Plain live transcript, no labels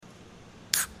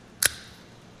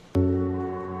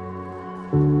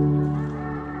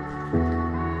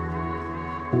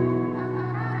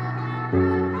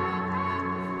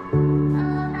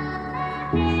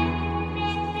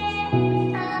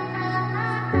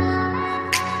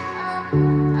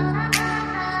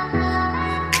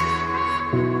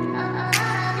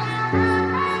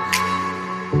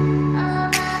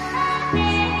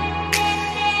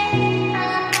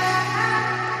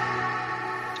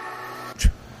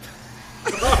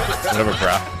Whatever,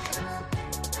 bro.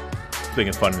 It's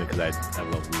making fun of me because I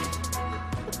love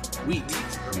wheat.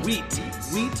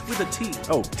 Wheat with a T.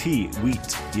 Oh, tea.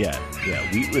 Wheat. Yeah,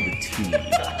 wheat with a T.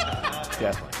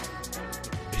 Definitely.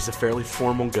 He's a fairly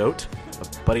formal goat,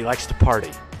 but he likes to party.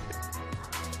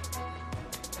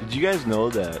 Did you guys know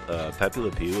that Pepe Le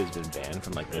Pew has been banned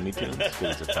from like Looney Tunes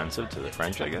because it's offensive to the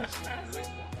French, I guess?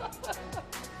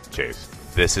 Chase,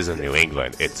 this is in New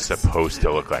England. It's supposed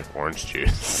to look like orange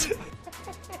juice.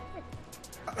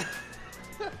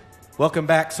 Welcome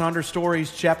back, Sonder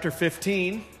Stories, Chapter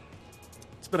 15.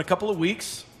 It's been a couple of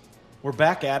weeks. We're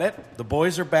back at it. The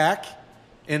boys are back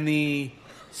in the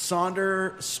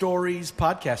Sonder Stories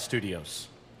podcast studios.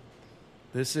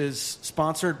 This is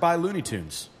sponsored by Looney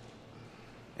Tunes.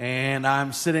 And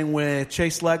I'm sitting with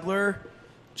Chase Legler,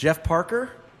 Jeff Parker,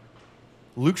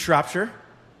 Luke Shropshire,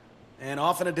 and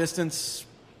off in a distance,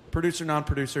 producer,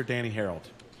 non-producer, Danny Harold.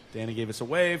 Danny gave us a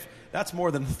wave. That's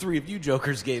more than the three of you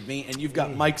jokers gave me, and you've got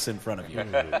mics in front of you.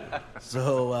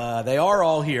 So they are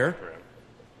all here,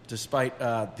 despite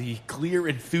the clear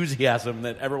enthusiasm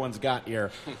that everyone's got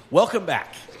here. Welcome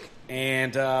back.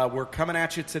 And we're coming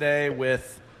at you today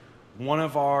with one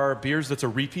of our beers that's a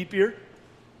repeat beer.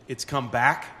 It's come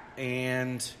back,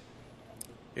 and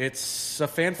it's a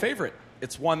fan favorite.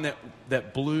 It's one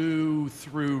that blew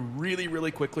through really,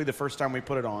 really quickly the first time we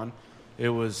put it on. It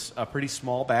was a pretty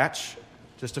small batch,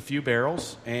 just a few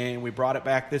barrels, and we brought it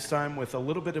back this time with a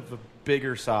little bit of a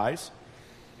bigger size.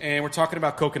 And we're talking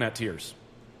about Coconut Tears.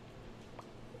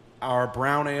 Our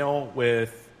brown ale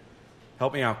with,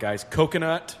 help me out, guys,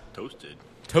 coconut.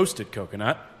 Toasted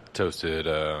coconut. Toasted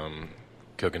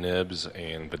cocoa nibs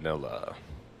and vanilla.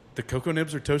 The cocoa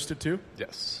nibs are toasted too?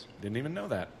 Yes. Didn't even know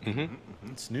that. Mm-hmm.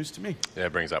 It's news to me. Yeah,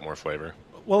 it brings out more flavor.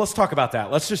 Well, let's talk about that.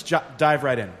 Let's just dive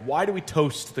right in. Why do we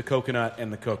toast the coconut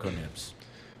and the cocoa nibs?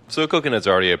 So coconut's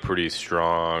already a pretty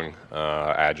strong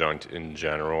adjunct in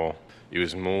general. It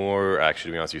was more, actually,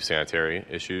 to be honest with you, sanitary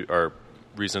issue or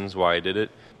reasons why I did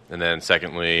it. And then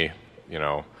secondly,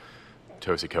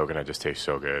 toasted coconut just tastes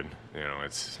so good.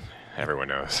 It's everyone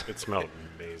knows. It smelled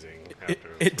amazing.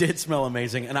 It did smell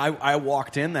amazing. And I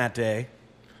walked in that day,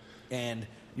 and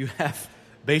you have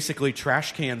basically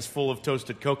trash cans full of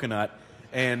toasted coconut,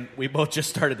 and we both just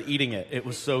started eating it. It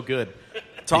was so good.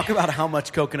 Talk about how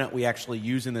much coconut we actually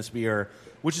use in this beer,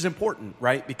 which is important,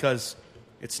 right? Because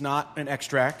it's not an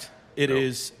extract. It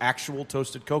is actual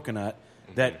toasted coconut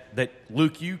that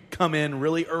Luke, you come in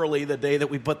really early the day that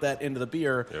we put that into the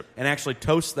beer and actually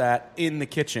toast that in the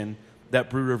kitchen that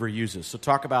Brew River uses. So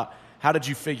talk about how did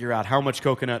you figure out how much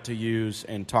coconut to use,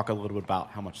 and talk a little bit about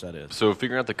how much that is. So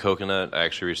figuring out the coconut, I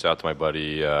actually reached out to my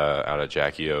buddy out at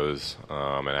Jackie O's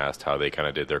and asked how they kind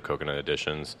of did their coconut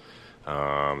additions,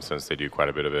 since they do quite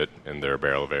a bit of it in their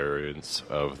barrel variants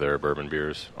of their bourbon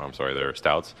beers. Their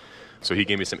stouts. So he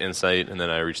gave me some insight, and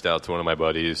then I reached out to one of my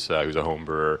buddies who's a home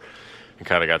brewer and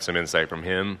kind of got some insight from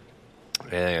him.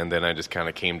 And then I just kind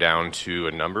of came down to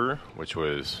a number, which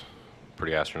was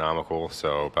pretty astronomical,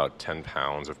 so about 10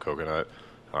 pounds of coconut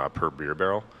per beer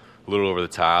barrel. A little over the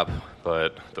top,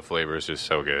 but the flavor is just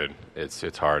so good.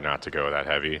 It's hard not to go that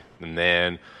heavy. And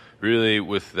then really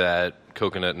with that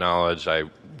coconut knowledge, I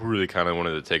really kind of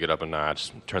wanted to take it up a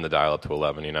notch, turn the dial up to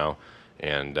 11,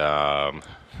 and from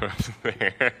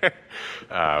there...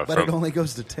 but it only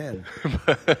goes to 10.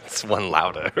 It's one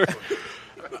louder.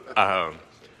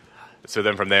 So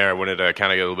then from there, I wanted to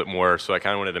kind of get a little bit more. So I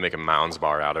kind of wanted to make a Mounds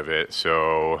bar out of it.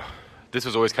 So this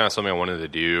was always kind of something I wanted to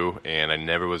do, and I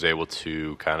never was able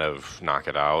to kind of knock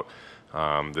it out.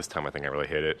 This time I think I really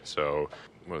hit it. So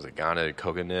what was it? Ghana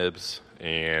cocoa nibs,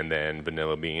 and then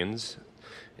vanilla beans.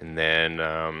 And then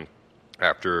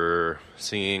after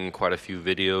seeing quite a few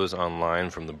videos online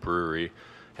from the brewery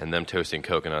and them toasting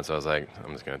coconuts, I was like,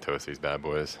 I'm just going to toast these bad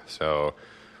boys. So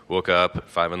woke up at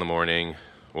 5 in the morning.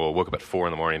 Well, woke up at 4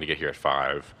 in the morning to get here at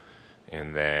 5,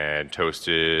 and then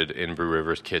toasted in Brew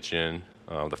River's kitchen.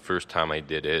 The first time I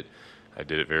did it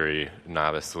very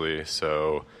novicely,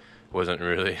 so wasn't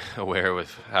really aware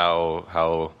with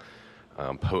how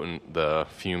potent the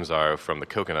fumes are from the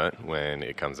coconut when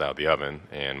it comes out of the oven,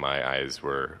 and my eyes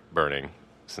were burning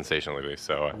sensationally.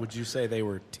 So would you say they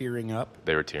were tearing up?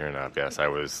 They were tearing up, yes. I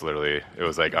was literally, it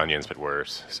was like onions but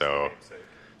worse. So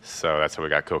that's how we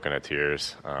got coconut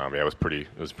tears. It was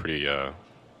pretty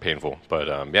painful.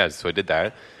 But so I did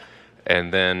that.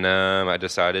 And then I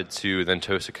decided to then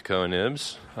toast the cocoa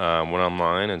nibs. Went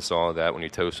online and saw that when you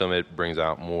toast them, it brings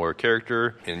out more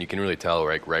character. And you can really tell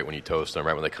right when you toast them,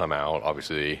 right when they come out.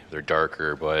 Obviously, they're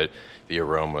darker, but the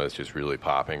aroma is just really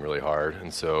popping really hard.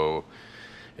 And so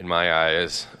in my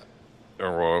eyes,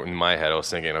 or in my head, I was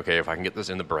thinking, okay, if I can get this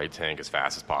in the bright tank as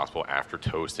fast as possible after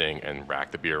toasting and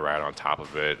rack the beer right on top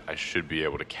of it, I should be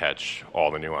able to catch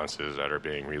all the nuances that are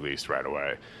being released right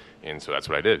away. And so that's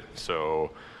what I did.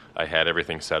 So I had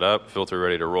everything set up, filter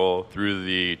ready to roll, threw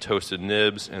the toasted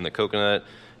nibs and the coconut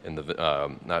and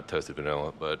the, not toasted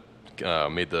vanilla, but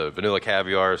made the vanilla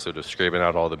caviar, so just scraping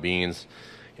out all the beans,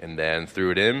 and then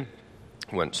threw it in,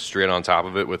 went straight on top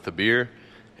of it with the beer,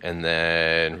 and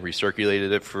then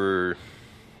recirculated it for,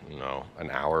 an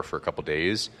hour for a couple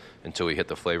days until we hit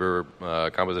the flavor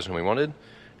composition we wanted,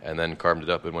 and then carved it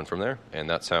up and went from there. And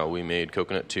that's how we made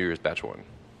Coconut Tears Batch 1.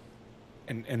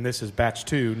 And this is Batch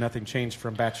 2. Nothing changed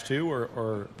from Batch 2?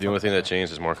 or The only thing that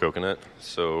changed is more coconut.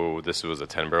 So this was a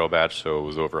 10-barrel batch, so it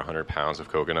was over 100 pounds of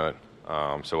coconut.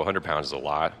 So 100 pounds is a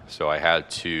lot. So I had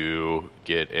to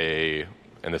get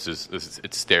and it's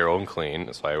sterile and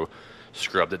clean, so I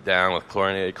scrubbed it down with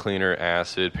chlorinated cleaner,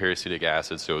 acid, peracetic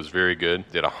acid, so it was very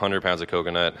good. Did 100 pounds of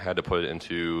coconut, had to put it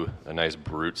into a nice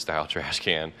Brute-style trash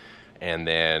can, and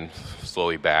then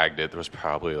slowly bagged it. There was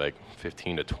probably like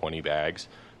 15 to 20 bags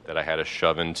that I had to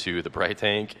shove into the bright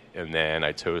tank, and then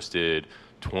I toasted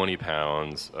 20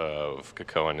 pounds of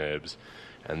cocoa nibs,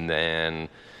 and then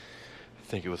I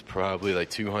think it was probably like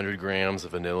 200 grams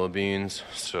of vanilla beans,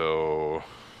 so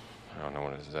I don't know,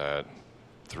 what is that,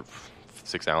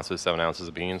 6 ounces, 7 ounces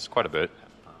of beans, quite a bit,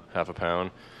 half a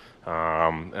pound.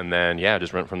 And then,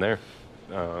 just went from there.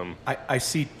 I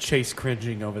see Chase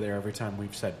cringing over there every time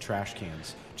we've said trash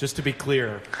cans. Just to be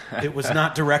clear, it was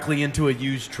not directly into a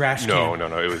used trash can.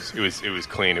 No. It was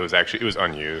clean. It was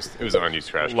unused. It was an unused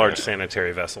trash can. Large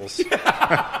sanitary vessels.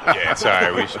 Yeah,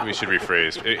 sorry. We should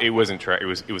rephrase. It wasn't trash.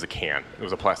 It was a can. It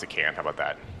was a plastic can. How about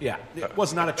that? Yeah, it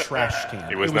was not a trash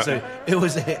can. It was not.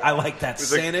 I like that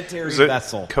sanitary It was a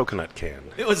vessel. coconut can.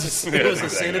 It was a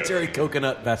sanitary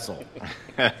coconut vessel.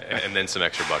 And then some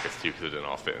extra buckets too, because it didn't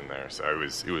all fit in there. So it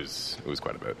was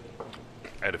quite a bit.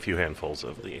 I had a few handfuls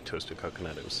of the toasted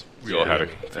coconut. We all had a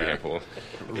handful.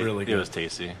 Really It good. was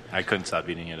tasty. I couldn't stop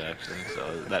eating it, actually.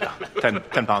 So that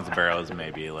 10 pounds of barrel is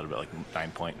maybe a little bit like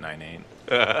 9.98.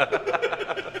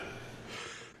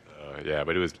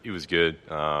 But it was good.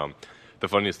 The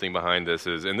funniest thing behind this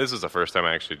is, and this is the first time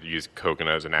I actually used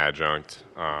coconut as an adjunct,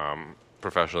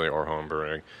 professionally or home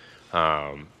brewing.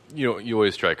 You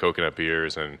always try coconut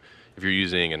beers, and if you're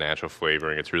using a natural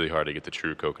flavoring, it's really hard to get the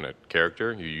true coconut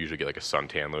character. You usually get like a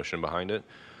suntan lotion behind it.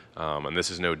 And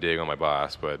this is no dig on my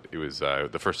boss, but it was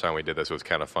the first time we did this, it was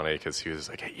kind of funny because he was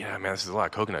like, hey, yeah, man, this is a lot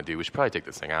of coconut, dude. We should probably take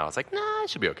this thing out. I was like, nah, it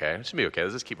should be okay. Let's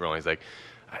just keep rolling. He's like,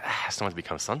 I just don't want it to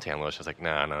become suntan lotion. I was like,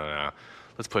 no.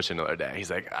 Let's push it another day. He's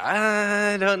like,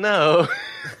 I don't know.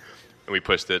 And we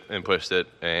pushed it,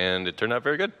 and it turned out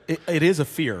very good. It is a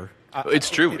fear. It's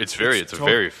true. It's a fair I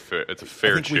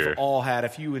think cheer. we've all had,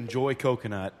 if you enjoy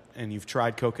coconut and you've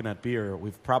tried coconut beer,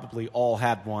 we've probably all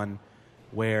had one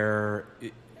where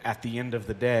at the end of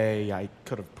the day, I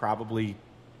could have probably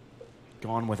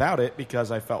gone without it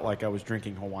because I felt like I was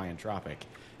drinking Hawaiian Tropic.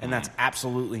 And that's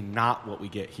absolutely not what we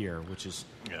get here, which is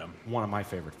one of my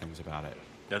favorite things about it.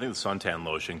 I think the suntan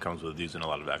lotion comes with using a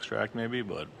lot of extract, maybe,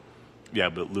 but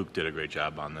Luke did a great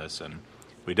job on this. And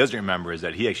what he doesn't remember is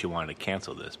that he actually wanted to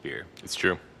cancel this beer It's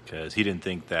true. because he didn't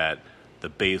think that the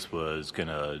base was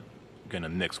gonna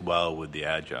mix well with the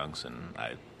adjuncts, and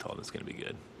I told him it's gonna be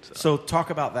good. So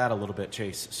talk about that a little bit,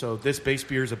 Chase. So this base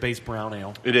beer is a base brown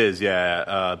ale. It is,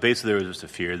 yeah. Basically, there was just a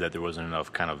fear that there wasn't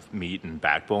enough kind of meat and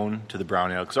backbone to the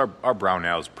brown ale, because our brown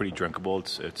ale is pretty drinkable.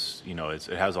 It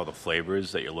has all the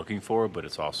flavors that you're looking for, but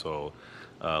it's also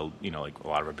like a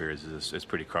lot of our beers is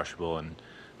pretty crushable, and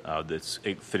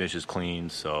it finishes clean.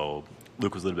 So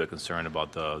Luke was a little bit concerned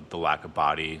about the lack of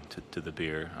body to the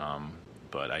beer,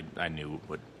 but I knew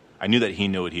that he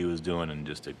knew what he was doing, and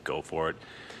just to go for it.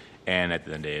 And at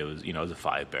the end of the day, it was a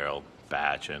 5-barrel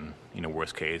batch, and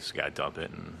worst case, got to dump it,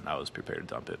 and I was prepared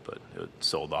to dump it, but it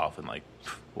sold off in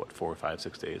 4 or 5,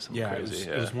 6 days, something crazy.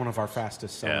 It was one of our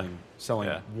fastest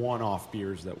selling one-off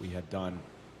beers that we had done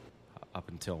up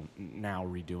until now,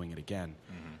 redoing it again.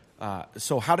 Mm-hmm.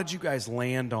 So how did you guys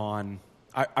land on?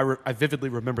 I vividly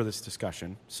remember this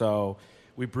discussion. So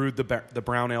we brewed the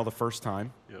brown ale the first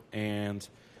time, and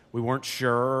we weren't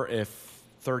sure if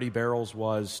 30 barrels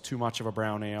was too much of a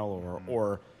brown ale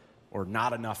or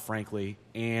not enough, frankly.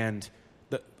 And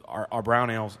our brown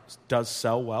ale does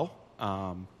sell well.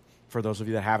 For those of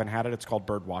you that haven't had it, it's called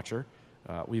Birdwatcher.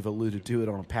 We've alluded to it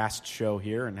on a past show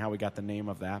here and how we got the name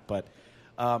of that. But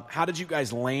how did you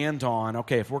guys land on,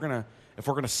 okay, if we're gonna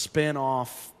spin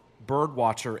off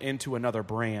Birdwatcher into another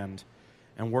brand,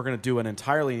 and we're gonna do an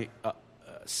entirely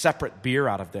separate beer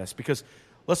out of this? Because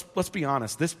let's be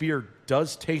honest, this beer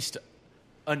does taste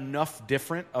enough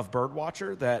different of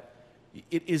Birdwatcher that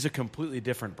it is a completely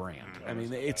different brand. I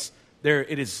mean, it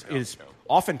is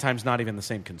oftentimes not even the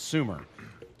same consumer.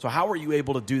 So how were you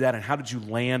able to do that, and how did you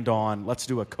land on let's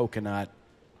do a coconut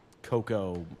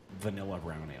cocoa vanilla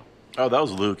brown ale? Oh, that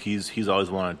was Luke. He's always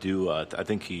wanted to do. I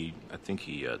think he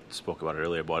spoke about it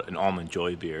earlier about an almond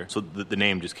joy beer. So the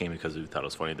name just came because we thought it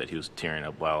was funny that he was tearing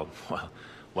up while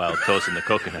toasting the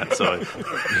coconut. So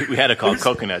we had to call it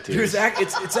coconut tears.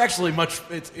 It's actually much.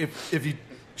 If you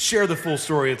share the full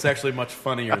story, it's actually much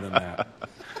funnier than that.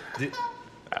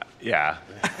 Yeah.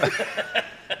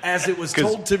 As it was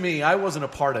told to me, I wasn't a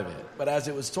part of it, but as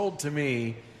it was told to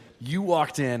me, you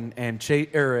walked in and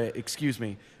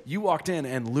you walked in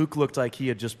and Luke looked like he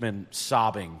had just been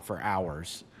sobbing for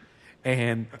hours.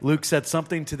 And Luke said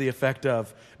something to the effect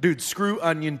of, dude, screw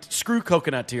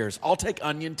coconut tears. I'll take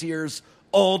onion tears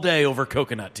all day over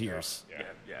coconut tears.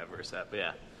 Yeah, verse that, but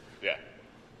yeah.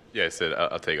 Yeah, I said,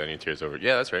 I'll take onion tears over.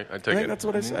 Yeah, that's right. I I think that's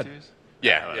what I said.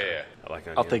 Yeah. I like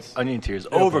onions. I'll take onion tears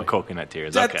over coconut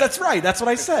tears. Okay. That's right. That's what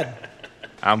I said.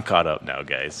 I'm caught up now,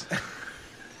 guys.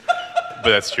 But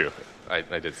that's true. I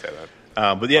did say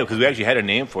that. But yeah, because we actually had a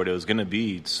name for it. It was going to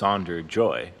be Sonder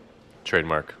Joy.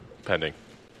 Trademark pending.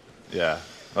 Yeah.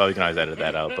 Well, we can always edit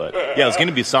that out. But yeah, it was going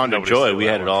to be Sonder Nobody Joy. said We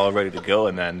that had it one. all ready to go.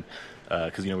 And then,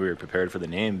 because, we were prepared for the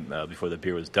name before the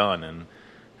beer was done. And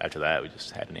after that, we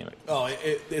just had to name it. Oh,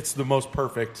 it's the most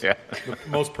perfect. Yeah. The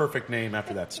most perfect name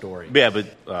after that story. Yeah, but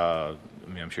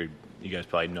I'm sure you guys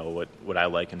probably know what I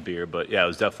like in beer. But yeah, it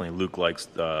was definitely Luke likes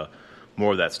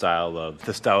more of that style of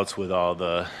the stouts with all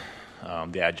the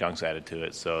adjuncts added to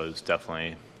it. So it was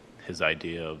definitely his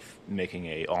idea of making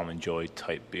a almond joy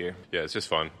type beer. Yeah, it's just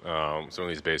fun. Some of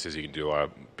these bases you can do a lot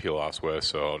of peel-offs with,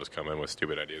 so I'll just come in with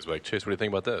stupid ideas like, Chase, what do you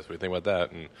think about this? What do you think about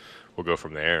that? And we'll go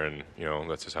from there, and,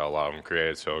 that's just how a lot of them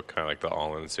create. So kind of like the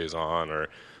all-in Saison or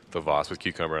the Voss with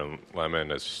cucumber and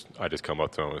lemon, I just come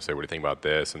up to them and say, what do you think about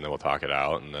this? And then we'll talk it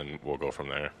out, and then we'll go from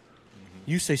there.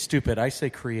 You say stupid, I say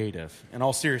creative. In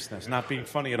all seriousness, not being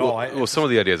funny at all. Well, some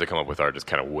of the ideas I come up with are just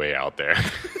kind of way out there.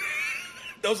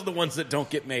 Those are the ones that don't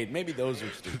get made. Maybe those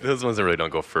are stupid. Those ones that really don't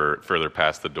go further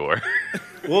past the door.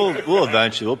 We'll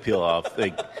eventually peel off.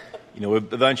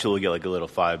 Eventually we'll get like a little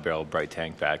 5-barrel bright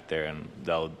tank back there, and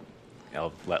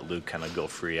I'll let Luke kind of go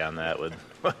free on that with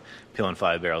peeling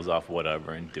 5 barrels off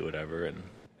whatever and do whatever. And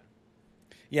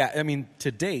Yeah, I mean,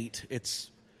 to date, it's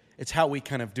how we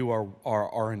kind of do our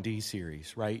R&D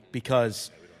series, right? Because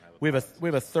we have a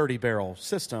 30-barrel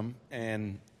system,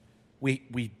 and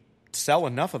we sell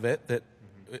enough of it that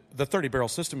the 30-barrel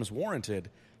system is warranted.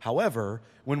 However,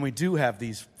 when we do have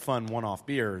these fun one-off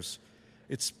beers,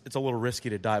 it's a little risky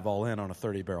to dive all in on a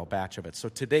 30-barrel batch of it. So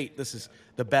to date, this is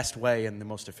the best way and the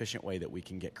most efficient way that we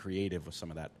can get creative with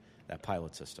some of that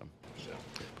pilot system.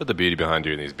 But the beauty behind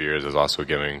doing these beers is also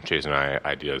giving Chase and I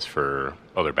ideas for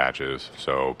other batches.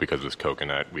 So because it's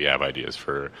coconut, we have ideas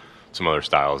for some other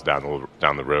styles down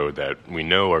the road that we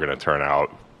know are going to turn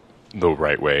out the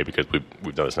right way because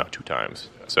we've done this now 2 times.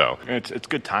 So it's a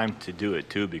good time to do it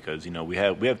too, because we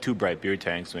have 2 bright beer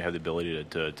tanks, and we have the ability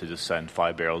to just send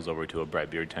 5 barrels over to a bright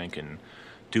beer tank and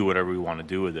do whatever we want to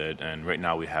do with it. And right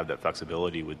now we have that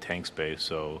flexibility with tank space,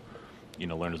 so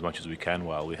learn as much as we can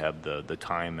while we have the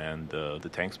time and the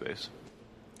tank space.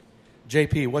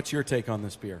 JP, what's your take on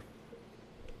this beer?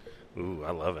 Ooh,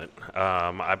 I love it.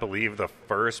 I believe the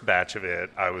first batch of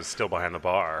it, I was still behind the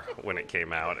bar when it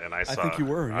came out, and I think you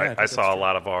were. Yeah, I saw a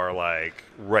lot of our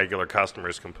regular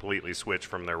customers completely switch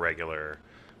from their regular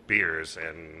beers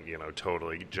and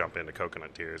totally jump into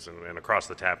coconut tears, and across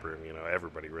the tap room,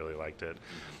 everybody really liked it.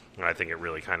 And I think it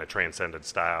really kind of transcended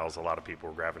styles. A lot of people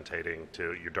were gravitating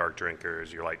to your dark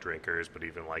drinkers, your light drinkers, but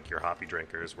even your hoppy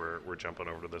drinkers were jumping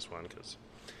over to this one because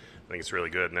I think it's really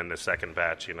good. And then the second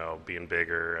batch, being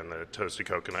bigger and the toasted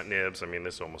coconut nibs, I mean,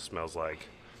 this almost smells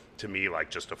to me,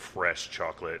 just a fresh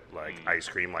chocolate, ice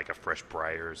cream, like a fresh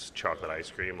Breyers chocolate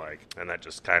ice cream, and that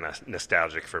just kind of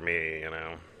nostalgic for me,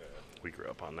 We grew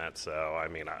up on that, so, I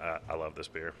mean, I love this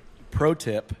beer. Pro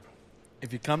tip,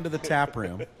 if you come to the tap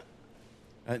room,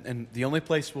 and the only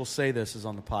place we'll say this is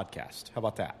on the podcast. How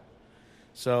about that?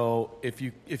 So if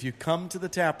you come to the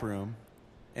tap room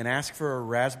and ask for a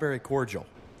raspberry cordial,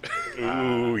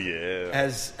 Ooh, yeah.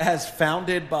 as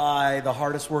founded by the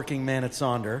hardest working man at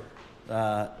Sonder,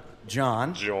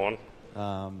 John.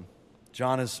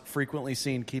 John is frequently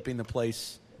seen keeping the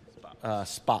place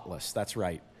spotless. That's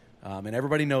right, and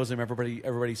everybody knows him.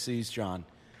 Everybody sees John.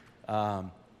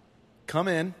 Come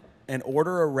in and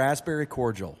order a raspberry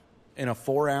cordial in a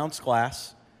 4-ounce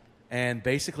glass, and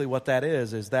basically what that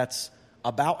is that's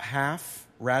about half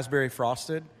raspberry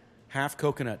frosted, half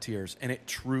coconut tears, and it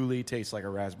truly tastes like a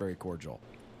raspberry cordial.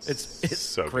 It's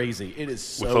So good. crazy. It is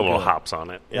so with little good. hops on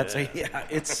it.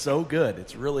 It's so good.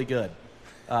 It's really good.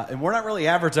 And we're not really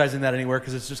advertising that anywhere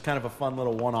because it's just kind of a fun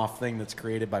little one-off thing that's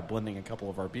created by blending a couple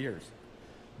of our beers.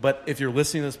 But if you're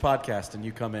listening to this podcast and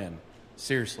you come in,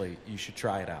 seriously, you should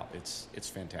try it out. It's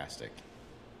fantastic.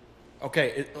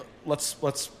 Okay, let's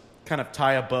kind of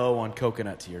tie a bow on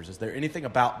Coconut Tears. Is there anything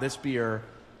about this beer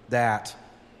that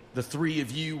the three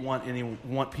of you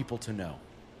want people to know?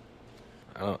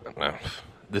 I don't know.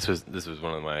 This was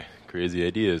one of my crazy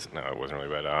ideas. No, it wasn't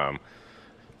really, but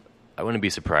I wouldn't be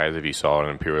surprised if you saw an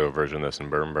imperial version of this in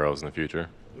bourbon barrels in the future.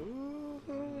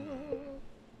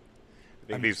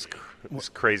 I think these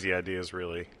crazy ideas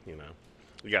really,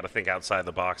 you got to think outside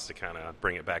the box to kind of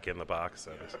bring it back in the box.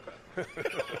 So.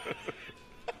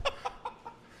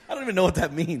 I don't even know what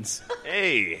that means.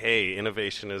 Hey,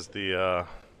 innovation is the...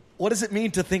 What does it mean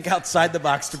to think outside the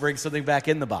box to bring something back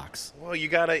in the box? Well, you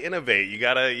got to innovate. You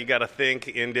got to think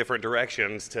in different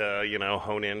directions to,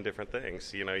 hone in different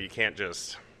things. You can't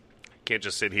just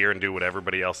sit here and do what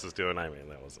everybody else is doing. I mean,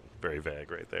 that was very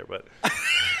vague right there, but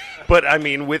but I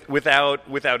mean, without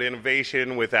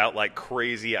innovation, without like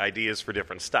crazy ideas for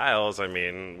different styles, I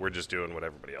mean, we're just doing what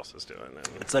everybody else is doing. And,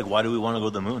 It's like, why do we want to go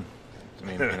to the moon? I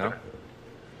mean,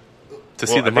 To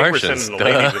see the I think Martians. we're sending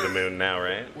a lady to the moon now,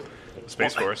 right?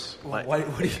 Space Force.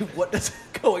 What does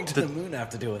going to the moon have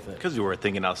to do with it? Because we were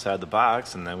thinking outside the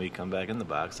box, and then we come back in the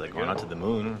box, like going out to the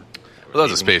moon. Well, that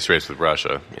was a space race with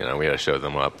Russia. We had to show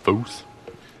them up. Foos.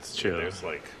 It's true. There's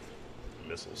like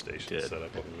missile stations Did. set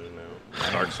up on the moon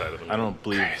now. Dark side of the moon. I don't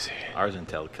believe ours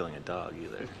entailed killing a dog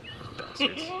either.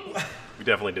 Bastards. We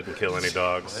definitely didn't kill any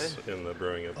dogs in the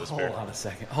brewing of this beer. Hold on a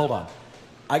second. Hold on.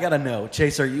 I got to know.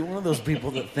 Chase, are you one of those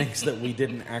people that thinks that we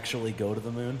didn't actually go to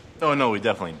the moon? Oh, no, we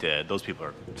definitely did. Those people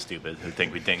are stupid who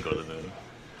think we didn't go to the moon.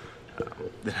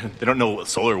 They don't know what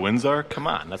solar winds are? Come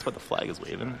on, that's what the flag is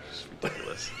waving. It's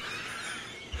ridiculous.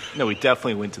 No, we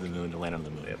definitely went to the moon to land on the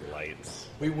moon. They had lights.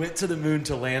 We went to the moon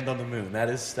to land on the moon. That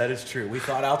is true. We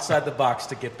thought outside the box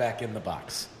to get back in the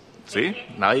box. See?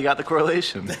 Now you got the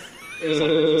correlation.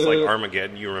 It's like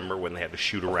Armageddon. You remember when they had to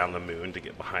shoot around the moon to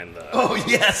get behind the... Oh,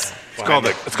 yes. It's called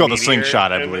the meteor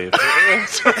slingshot, I and- believe.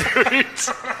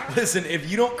 Listen, if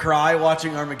you don't cry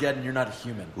watching Armageddon, you're not a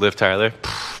human. Liv Tyler,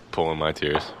 pulling my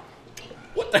tears.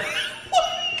 What the?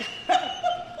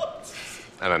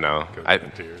 I don't know.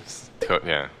 Tears.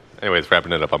 Yeah. Anyways,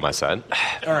 wrapping it up on my side.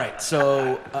 All right,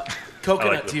 so I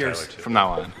Coconut like Liv Tears. Tyler, too. From now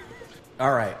on.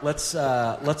 All right, let's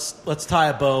tie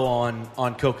a bow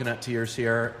on Coconut Tears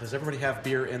here. Does everybody have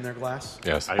beer in their glass?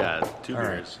 Yes. I got 2 All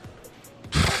right. beers.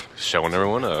 Showing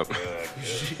everyone up.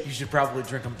 You should probably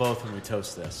drink them both when we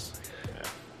toast this.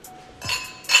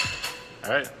 All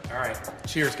right. All right,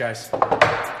 cheers, guys.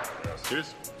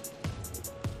 Cheers.